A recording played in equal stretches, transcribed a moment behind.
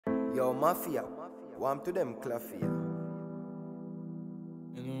Yo, Mafia, warm to them Claffy.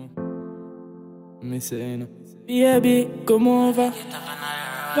 You know, me say, you know. Baby, come over.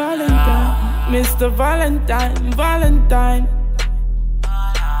 Valentine, Mr. Valentine, Valentine.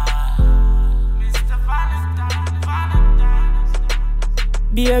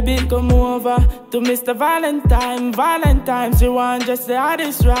 Baby, come over to Mr. Valentine, Valentine. She want just the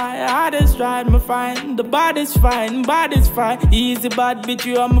hottest ride, me fine. The body's fine, Easy bad bitch,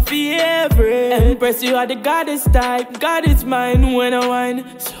 you are my favorite. Empress, you are the goddess type, God is mine. When I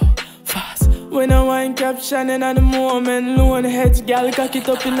whine so fast, when I whine captioning at the moment. Lone heads, gal, cock it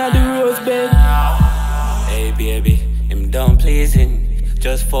up in the rose bed. Hey baby, him done pleasing.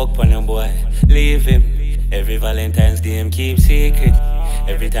 Just fuck on your boy, leave him. Every Valentine's Day him keep secret.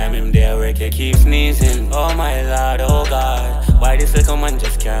 Every time him there work, he keep sneezing. Oh my lord, oh god, why this little man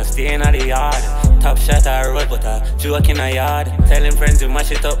just can't stay in the yard? Top shot I road, but I joke in a yard. Telling friends to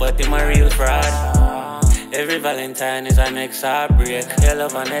mash it up, but him a real fraud. Every Valentine is an next heartbreak. You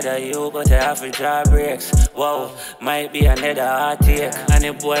love another you, but you have to draw breaks. Whoa, might be another heartache. And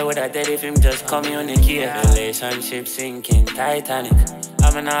a boy would have dead if him just communicate. Relationship sinking, Titanic.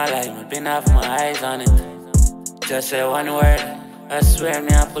 I'm not lying, I've been having my eyes on it. Just say one word, I swear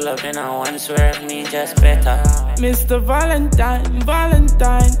me I pull up in a one swerve, me just better. Mr. Valentine,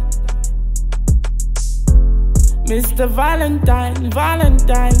 Valentine. Mr. Valentine,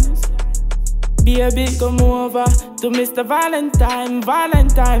 Valentines. Baby, come over to Mr. Valentine,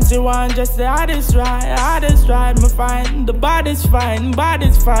 Valentine. She want just the hottest ride, me fine. The body's fine,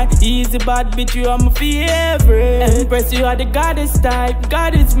 Easy bad bitch, you are my favorite. Empress, you are the goddess type,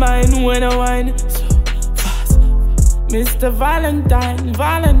 God is mine. When I whine so fast, Mr. Valentine,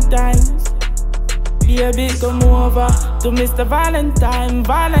 Valentines. Baby, come over to Mr. Valentine,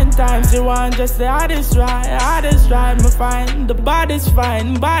 Valentine. She want just the hottest ride, me fine. The body's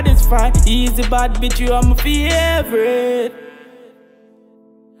fine, Easy bad bitch, you are my favorite.